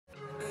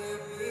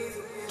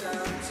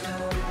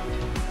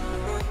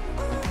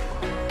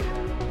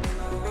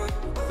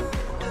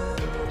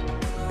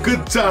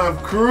Good time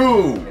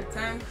crew. Good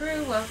time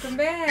crew, welcome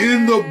back.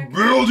 In the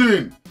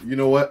building. You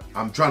know what?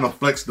 I'm trying to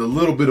flex the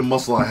little bit of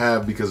muscle I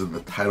have because of the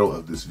title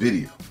of this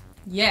video.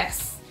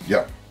 Yes.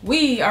 Yep.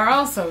 We are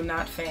also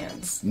not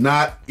fans.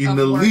 Not in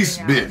the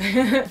least bit.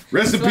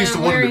 Rest in peace to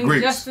one of the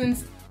greats.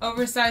 Justin's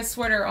oversized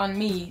sweater on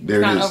me.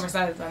 There it's it not is.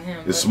 oversized on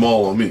him. It's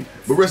small on me.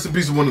 But rest in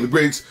peace to one of the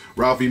greats,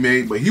 Ralphie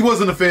made. But he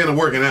wasn't a fan of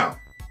working out.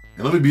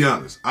 And let me be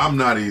honest, I'm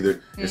not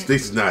either. And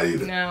Staci's not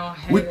either. No, I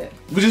hate it.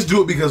 We just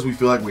do it because we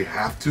feel like we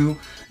have to.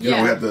 You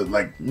know, we have to,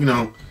 like, you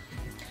know.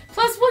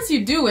 Plus, once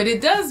you do it,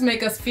 it does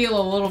make us feel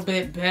a little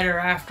bit better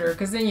after.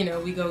 Because then, you know,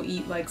 we go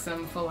eat like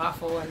some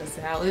falafel and a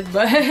salad.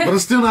 But I'm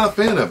still not a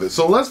fan of it.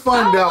 So let's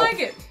find out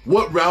like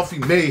what Ralphie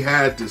May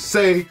had to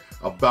say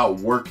about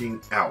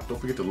working out.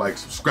 Don't forget to like,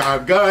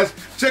 subscribe, guys.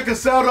 Check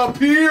us out up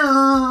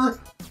here.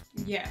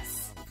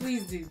 Yes,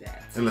 please do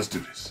that. And let's do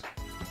this.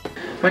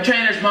 My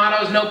trainer's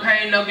motto is no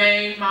pain, no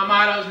gain. My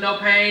motto is no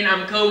pain.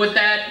 I'm cool with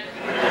that.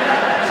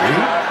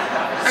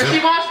 And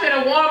she wants me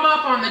to warm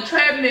up on the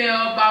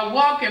treadmill by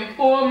walking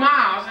 4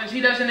 miles, and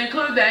she doesn't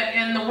include that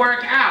in the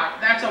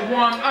workout. That's a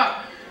warm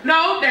up.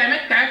 No, damn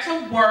it, that's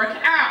a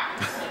workout.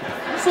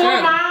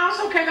 4 miles?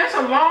 Okay, that's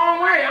a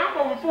long way. I'm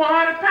over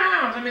 400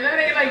 pounds. I mean, that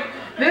ain't like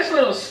this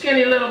little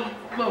skinny little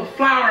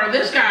flower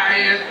this guy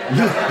is.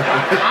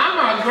 I'm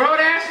a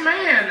grown-ass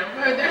man.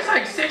 That's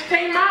like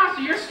 16 miles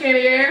to your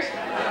skinny ass.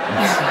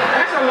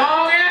 That's a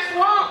long-ass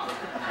walk.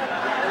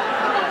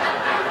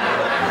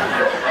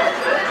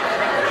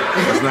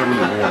 That's not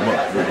really warm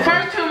up.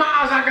 First 2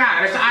 miles I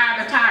got, it's eye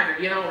of the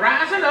tiger. You know,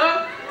 rising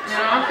up. You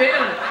know, I'm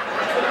feeling it.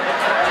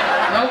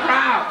 No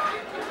problem.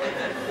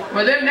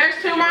 But then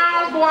next 2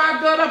 miles, boy, I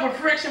built up a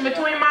friction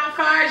between my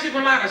thighs you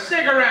can light a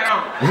cigarette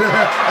on.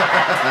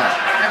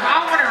 If I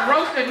wanted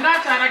roasted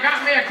nuts, I'd have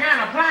got me a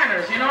can of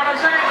Planters, you know what I'm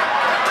saying?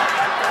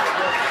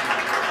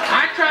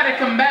 I try to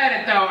combat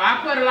it though.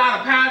 I put a lot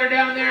of powder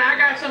down there. I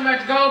got so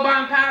much gold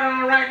bond powder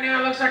on right now,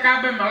 it looks like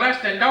I've been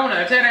molesting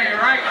donuts. It ain't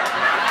right.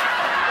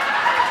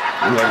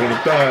 Like on the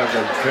thighs,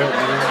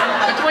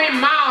 between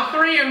mile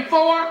 3 and 4,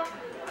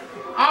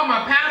 all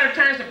my powder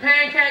turns to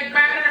pancake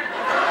batter.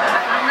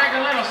 I make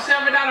a little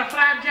 $7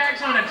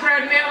 flapjacks on a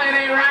treadmill. It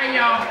ain't right,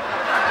 y'all.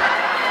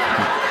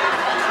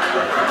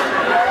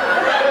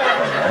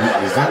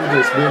 Is that what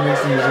it's been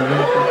next to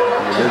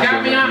you?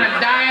 Got me on a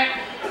diet.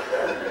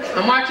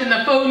 I'm watching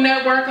the Food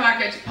Network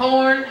like it's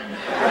porn.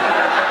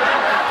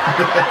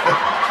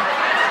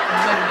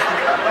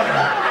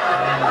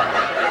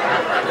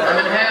 I'm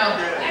in hell.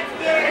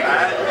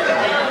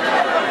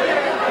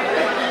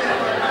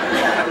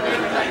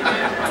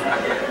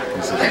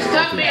 It's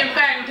tough being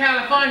fat in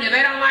California.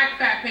 They don't like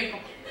fat people.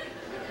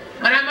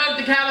 When I moved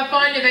to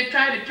California, they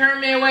tried to turn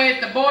me away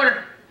at the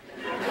border.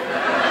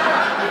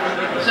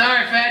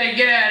 Sorry, fatty,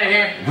 get out of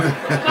here.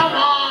 Come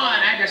on,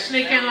 I had to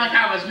sneak in like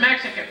I was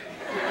Mexican.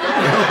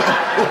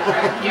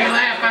 You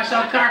laugh, I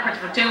sold carpets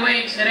for 2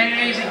 weeks. It ain't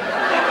easy.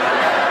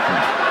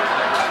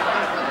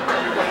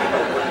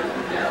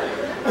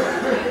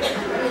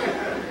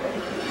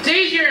 It's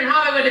easier in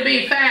Hollywood to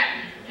be fat,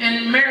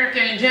 in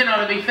America in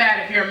general to be fat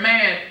if you're a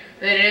man,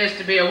 than it is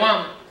to be a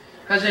woman.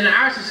 Because in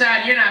our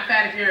society, you're not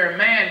fat if you're a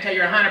man until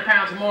you're 100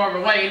 pounds more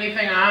overweight.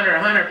 Anything under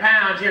 100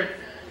 pounds, you're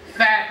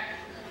fat.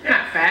 You're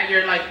not fat,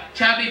 you're like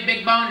chubby,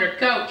 big boned, or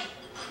coach.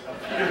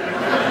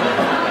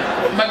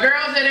 But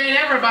girls, it ain't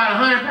ever about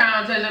 100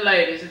 pounds as it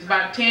ladies. It's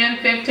about 10,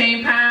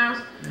 15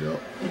 pounds.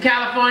 Yep. In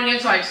California,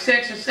 it's like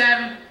 6 or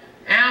 7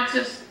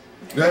 ounces.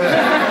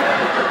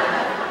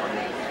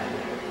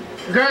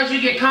 Girls, you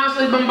get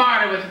constantly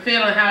bombarded with the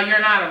feeling how you're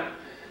not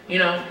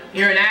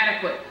you're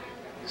inadequate.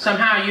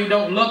 Somehow you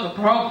don't look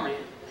appropriate.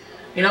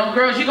 You know,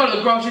 girls, you go to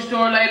the grocery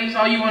store, ladies,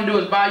 all you want to do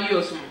is buy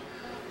you some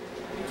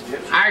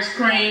ice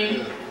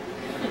cream,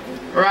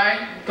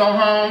 right? Go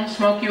home,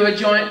 smoke you a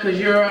joint because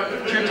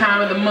it's your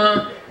time of the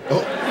month.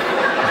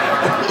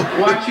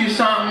 Watch you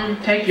something,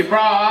 take your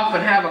bra off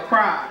and have a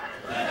cry.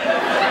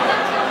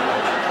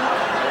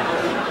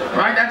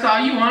 Right? That's all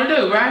you want to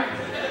do, right?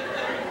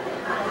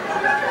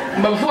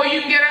 But before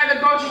you can get out of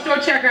the grocery store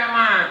checkout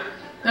line,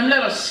 them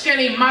little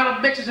skinny model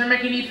bitches are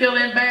making you feel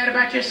bad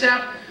about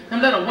yourself.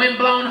 Them little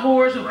windblown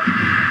whores who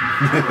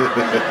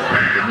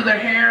with their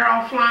hair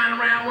all flying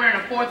around wearing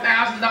a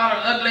 $4,000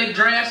 ugly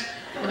dress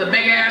with a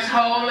big ass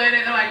hole in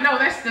it. They're like, no,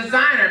 that's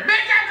designer.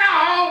 Bitch, that's a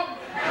hole.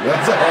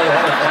 That's a hole.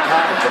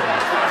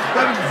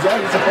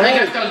 They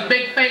got those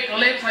big fake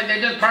lips like they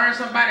just burned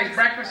somebody's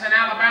breakfast in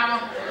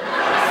Alabama.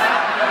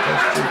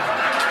 That's true.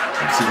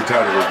 I'm sick and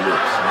tired of those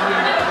lips.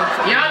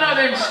 Y'all know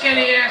them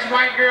skinny ass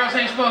white girls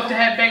ain't supposed to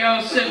have big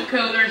old soup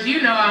coolers.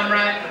 You know I'm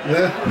right.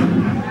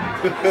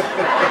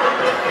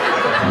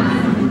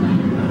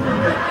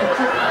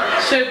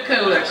 Soup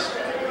coolers.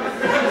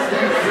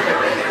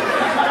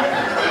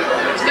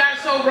 It's got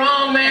it so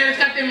wrong, man. It's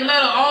got them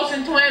little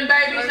Olsen twin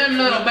babies. Them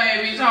little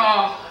babies.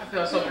 Oh, I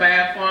feel so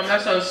bad for them. They're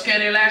so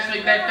skinny. Last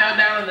week they fell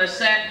down on the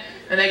set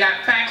and they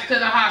got faxed to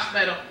the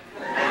hospital.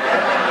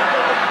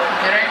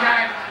 It ain't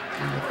right.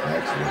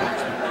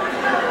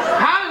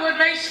 Hollywood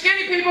makes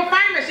skinny people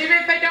famous even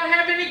if they don't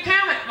have any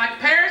talent, like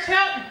Paris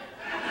Hilton.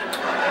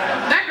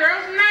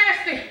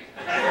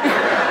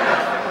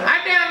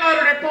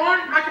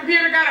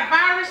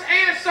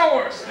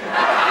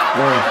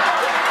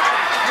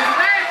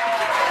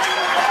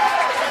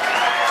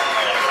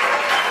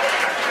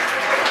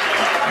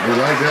 They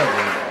like that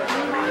one.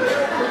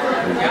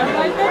 Y'all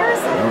like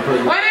theirs?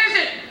 What is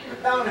it?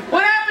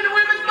 What happened to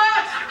women's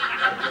butts?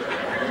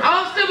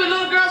 All stupid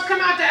little girls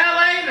come out to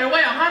LA and they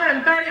weigh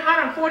 130,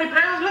 140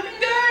 pounds looking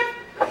good.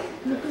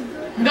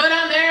 Go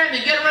down there and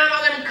they get around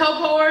all them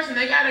coke whores and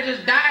they gotta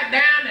just diet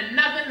down to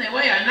nothing. They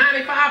weigh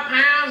 95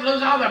 pounds,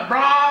 lose all their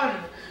bra,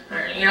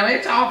 and you know,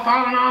 it's all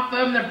falling off of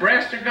them. Their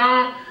breasts are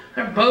gone,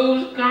 their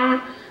boobs are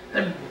gone,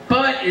 their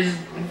butt is,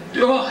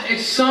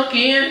 it's sunk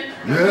in.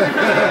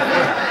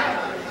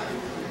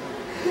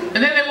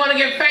 And then they want to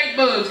get fake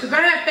boobs, because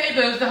when I have fake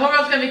boobs, the whole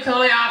world's going to be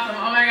totally awesome.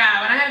 Oh my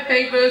God, when I have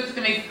fake boobs, it's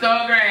going to be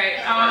so great.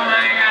 Oh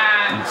my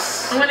God.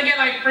 I'm going to get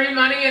like free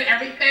money and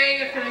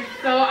everything. It's going to be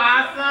so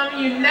awesome.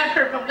 You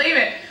never believe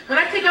it. When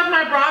I take off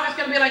my bra, it's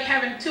going to be like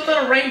having 2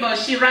 little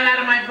rainbows shoot right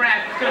out of my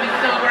breast. It's going to be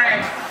so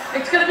great.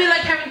 It's going to be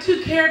like having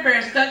 2 Care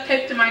Bears duct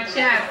taped to my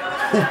chest.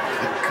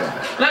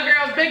 Look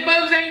girls, big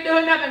boobs ain't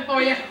doing nothing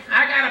for you.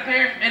 I got a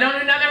pair. They don't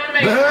do nothing for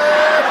me.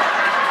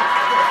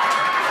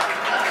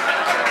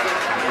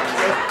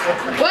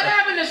 What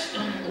happened to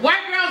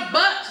white girls'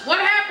 butts? What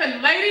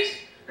happened, ladies?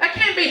 That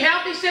can't be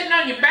healthy sitting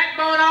on your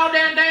backbone all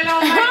damn day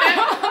long like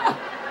that.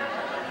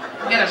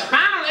 Get a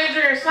spinal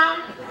injury or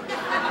something.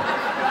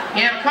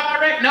 You have a car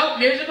wreck? Nope,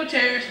 musical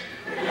chairs.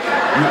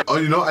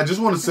 You know, I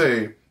just want to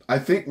say, I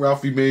think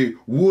Ralphie May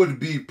would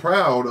be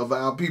proud of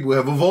how people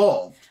have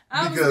evolved.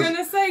 I was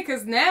gonna say,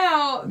 because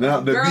now the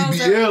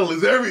BBL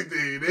is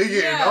everything. They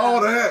getting all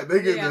that.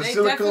 They get the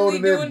silicone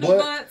in their butt.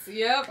 Butts.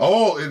 Yep.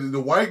 Oh, and the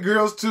white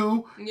girls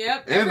too.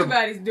 Yep.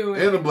 Everybody's doing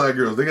it. And the black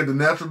girls, they got the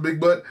natural big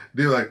butt.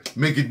 They're like,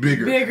 make it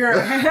bigger,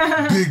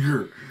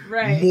 bigger,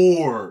 right?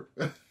 More.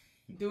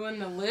 Doing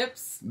the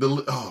lips. The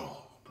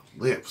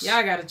lips.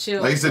 Y'all gotta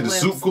chill. Like you said, the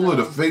soup cooler,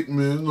 the fake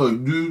man.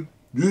 Like, dude,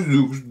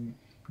 looks.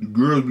 The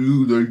girls be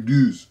like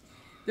this.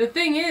 The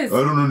thing is, I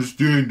don't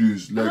understand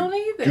this. Like, I don't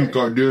either. Kim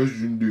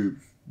Kardashian did.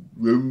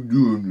 Why are we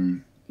doing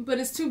this? But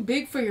it's too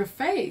big for your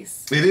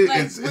face. It is.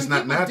 Like, it's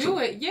not natural.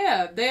 Do it,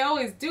 yeah. They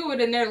always do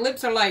it, and their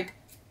lips are like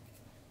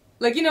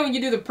you know when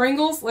you do the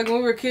Pringles, like when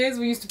we were kids,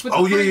 we used to put the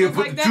Pringles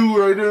put like the 2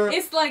 right there.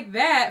 It's like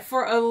that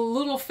for a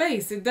little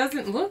face. It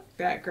doesn't look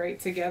that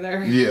great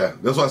together. Yeah,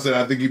 that's why I said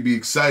I think you'd be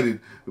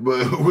excited,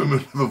 but women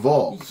have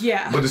evolved.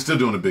 Yeah. But they're still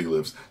doing the big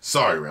lips.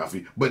 Sorry,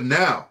 Ralphie. But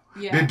now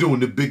they're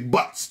doing the big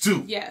butts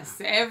too. Yes,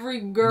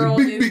 every girl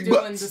is doing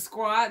butts. the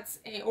squats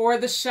or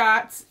the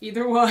shots,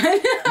 either one.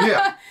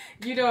 Yeah.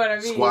 You know what I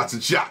mean? Squats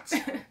and shots.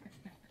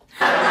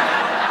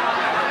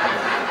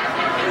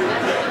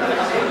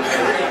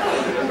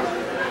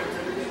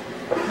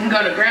 I'm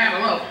gonna grab a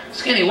little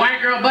skinny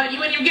white girl butt. You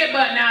wouldn't even get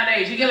butt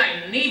nowadays. You get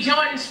like knee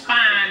joint and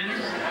spine.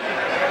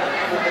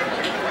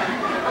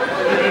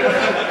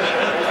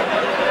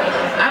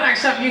 I like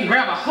something you can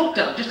grab a hold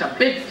up, just a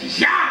big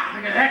yeah.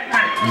 Look at that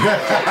thing.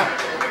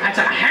 That's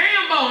a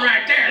ham bone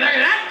right there. Look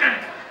at that thing.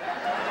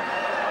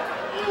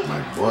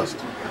 My bust.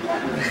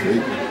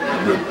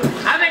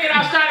 I think it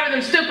all started with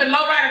them stupid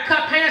lowrider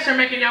cut pants they're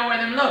making y'all wear.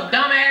 Them little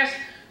dumbass,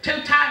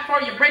 too tight for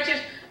your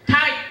britches,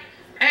 tight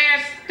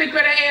ass,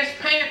 stupid ass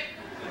pants.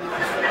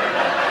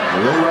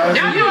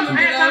 Y'all know what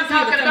pants I'm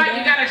talking about?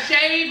 You gotta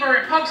shave or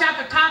it pokes out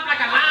the top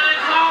like a lion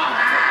claw.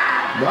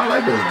 No, I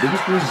like those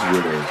biggest pieces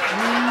with those.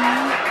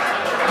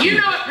 You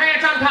know what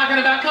pants I'm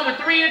talking about? Come with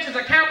 3 inches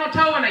of camel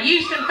toe and a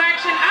yeast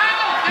infection.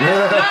 Oh,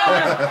 good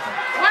Lord.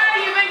 Why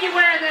do you think you're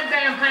wearing them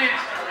damn pants?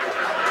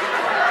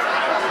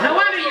 No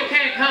wonder you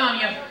can't come.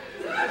 You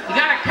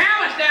got a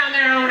callus down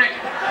there on it.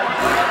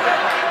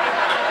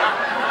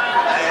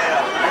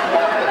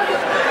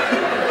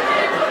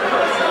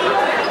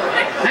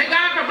 Thank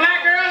God for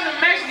black girls and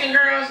Mexican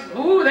girls.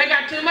 Ooh, they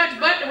got too much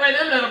butt to wear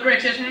them little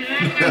britches. You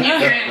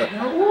can't.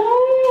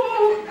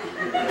 Ooh.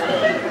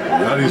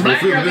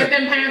 Black girls get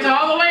them pants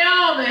all the way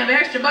on. They have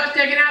extra butt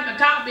sticking out the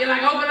top. Be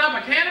like opening up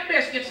a can of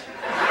biscuits.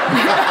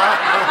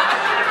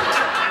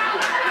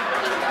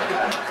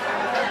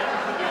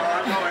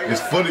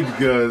 It's funny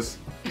because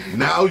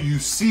now you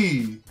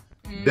see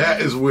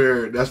that's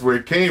where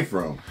it came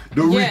from.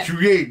 The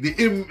recreate,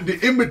 the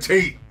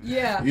imitate.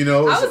 Yeah. You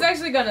know. I was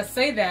actually gonna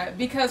say that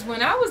because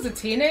when I was a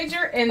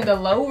teenager and the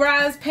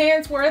low-rise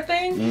pants were a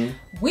thing,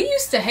 we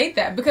used to hate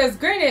that because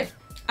granted,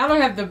 I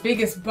don't have the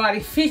biggest body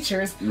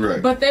features,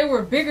 but they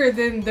were bigger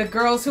than the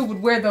girls who would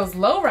wear those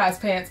low-rise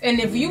pants. And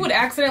if you would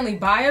accidentally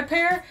buy a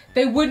pair,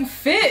 they wouldn't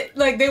fit.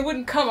 Like, they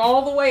wouldn't come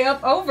all the way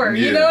up over.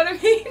 You know what I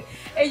mean?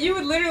 And you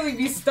would literally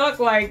be stuck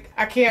like,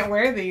 I can't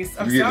wear these.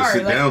 I'm you sorry.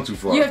 Sit down too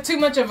far. You have too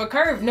much of a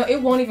curve. No,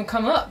 it won't even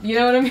come up. You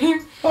know what I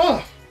mean?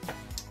 Oh.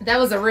 That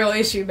was a real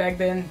issue back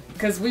then.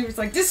 Because we was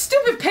like, this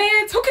stupid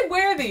pants, who can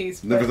wear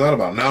these? Never thought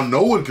about it. Now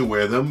no one can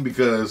wear them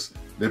because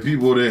they're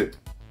people that,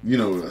 you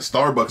know,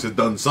 Starbucks has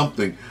done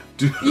something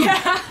to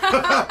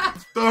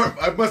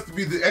I must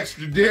be the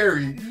extra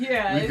dairy.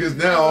 Yeah. Because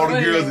now all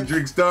the girls that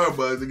drink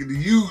Starbucks, they get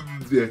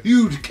the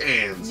huge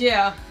cans.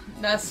 Yeah,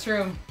 that's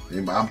true.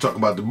 I'm talking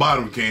about the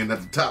bottom can, not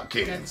the top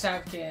cans. The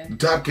top can. The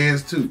top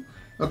cans too.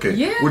 Okay,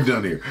 Yeah. we're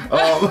done here.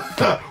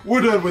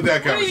 We're done with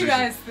that conversation. What do you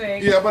guys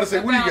think? Yeah, I'm about to say,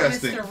 what do you guys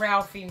Mr. think?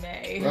 Ralphie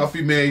May.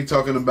 Ralphie May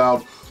talking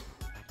about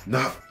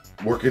not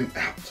working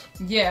out.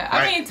 Yeah,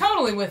 I mean,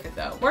 totally with it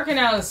though. Working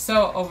out is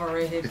so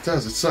overrated. It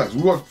does. It sucks.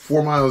 We walked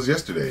 4 miles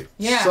yesterday.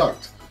 Yeah. It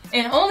sucked.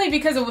 And only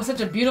because it was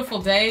such a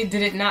beautiful day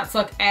did it not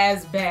suck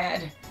as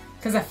bad.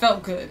 Because I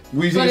felt good.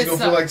 What do you think it's going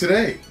to feel like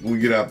today when we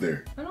get out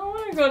there? I don't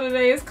want to go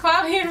today. It's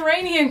cloudy and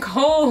rainy and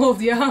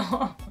cold,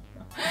 y'all.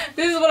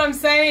 This is what I'm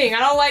saying. I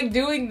don't like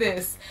doing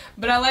this.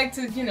 But I like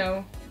to, you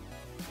know,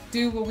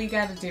 do what we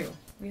got to do.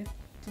 We have to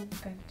do what we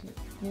got to do,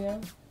 you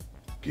know?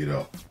 Get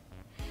up.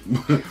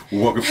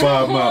 We're walking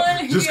 5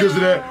 miles. Just because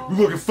of that,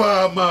 we're walking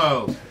 5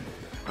 miles.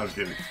 I'm just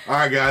kidding. All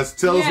right, guys.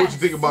 Tell us what you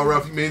think about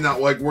Ralphie May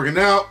not like working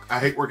out. I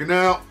hate working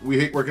out. We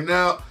hate working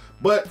out.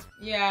 But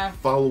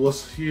follow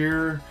us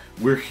here.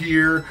 We're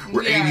here.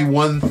 We're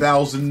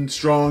 81,000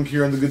 strong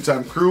here on the Good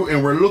Time Crew,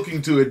 and we're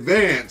looking to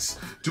advance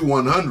to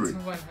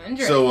 100.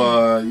 100.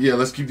 So, yeah,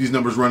 let's keep these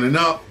numbers running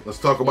up. Let's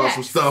talk about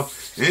some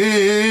stuff,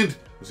 and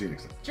we'll see you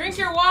next time. Drink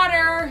your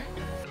water.